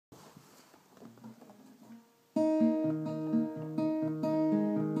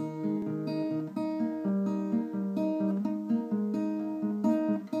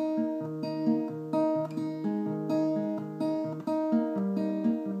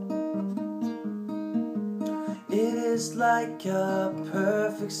just like a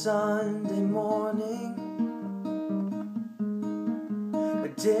perfect Sunday morning, a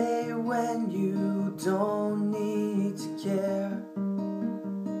day when you don't need to care.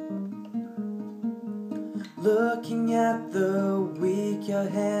 Looking at the week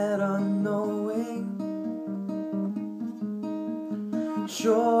ahead, unknowing,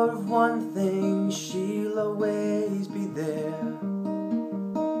 sure of one thing, she'll always be there.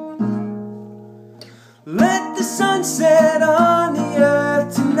 Let the sun set on the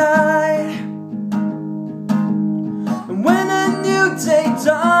earth tonight, and when a new day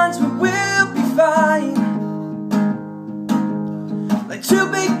dawns, we will be fine. Like two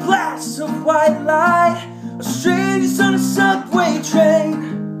big blasts of white light, or strangers on a subway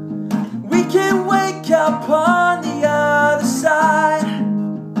train, we can wake up on the other side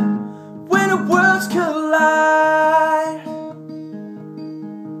when the worlds collide.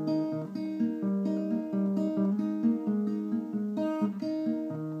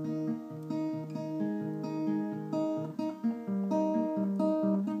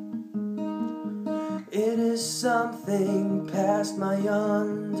 It is something past my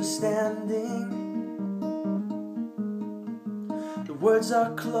understanding. The words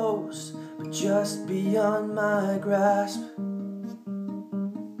are close, but just beyond my grasp.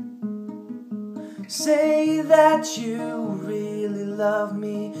 Say that you really love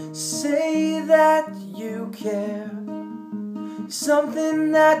me, say that you care.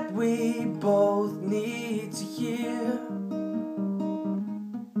 Something that we both need to hear.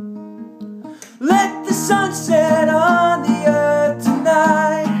 Let the sun set on the earth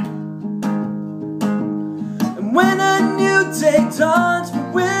tonight, and when a new day dawns, we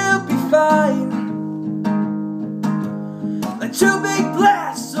will be fine. Like two big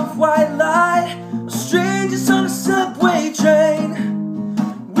blasts of white light, or strangers on a subway train,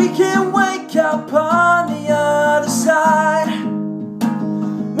 we can wake up on the other side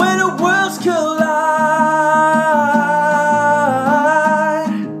when the worlds collide.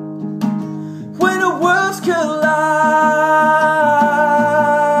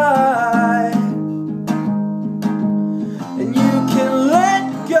 And you can let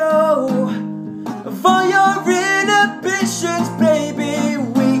go of all your inhibitions, baby.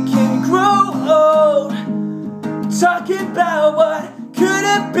 We can grow old, talking about what could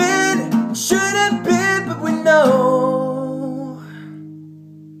have been, should have been, but we know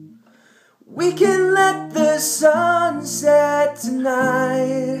we can let the sun set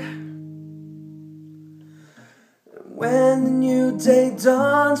tonight. When the new day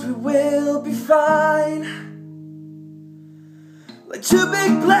dawns, we will be fine. Like two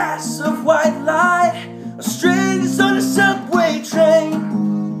big blasts of white light, or strangers on a subway